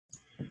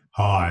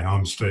Hi,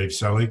 I'm Steve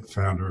Selig,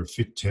 founder of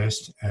Fit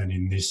Test, and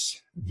in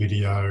this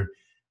video,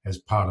 as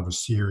part of a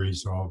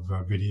series of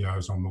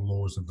videos on the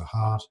laws of the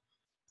heart,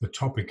 the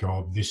topic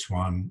of this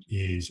one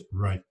is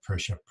rate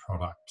pressure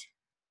product.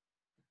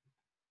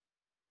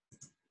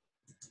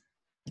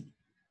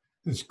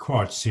 It's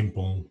quite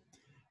simple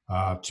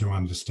to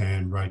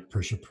understand rate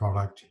pressure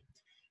product.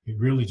 It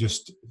really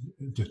just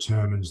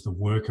determines the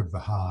work of the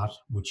heart,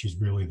 which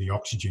is really the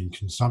oxygen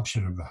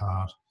consumption of the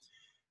heart,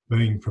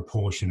 being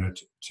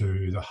proportionate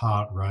to the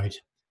heart rate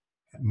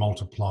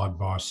multiplied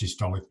by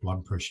systolic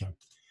blood pressure.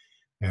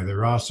 Now,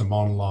 there are some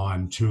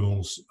online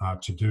tools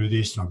to do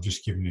this, and I've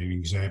just given you an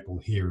example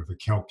here of a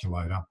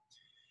calculator.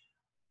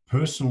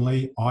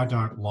 Personally, I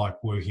don't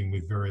like working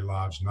with very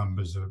large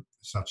numbers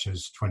such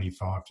as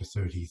 25 to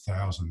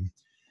 30,000.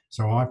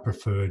 So I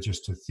prefer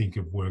just to think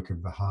of work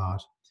of the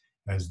heart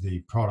as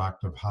the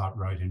product of heart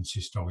rate and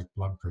systolic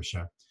blood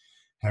pressure.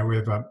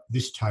 However,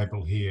 this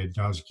table here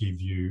does give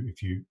you,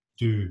 if you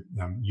do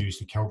use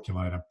the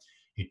calculator,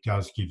 it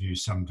does give you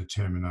some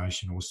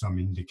determination or some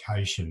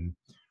indication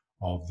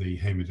of the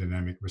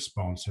hemodynamic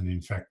response and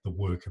in fact the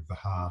work of the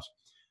heart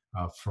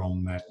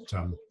from that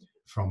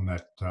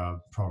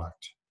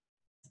product.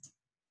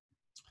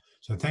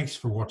 So thanks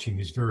for watching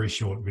this very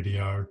short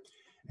video,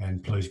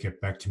 and please get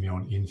back to me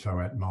on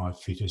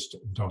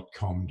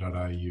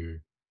info@myfittest.com.au.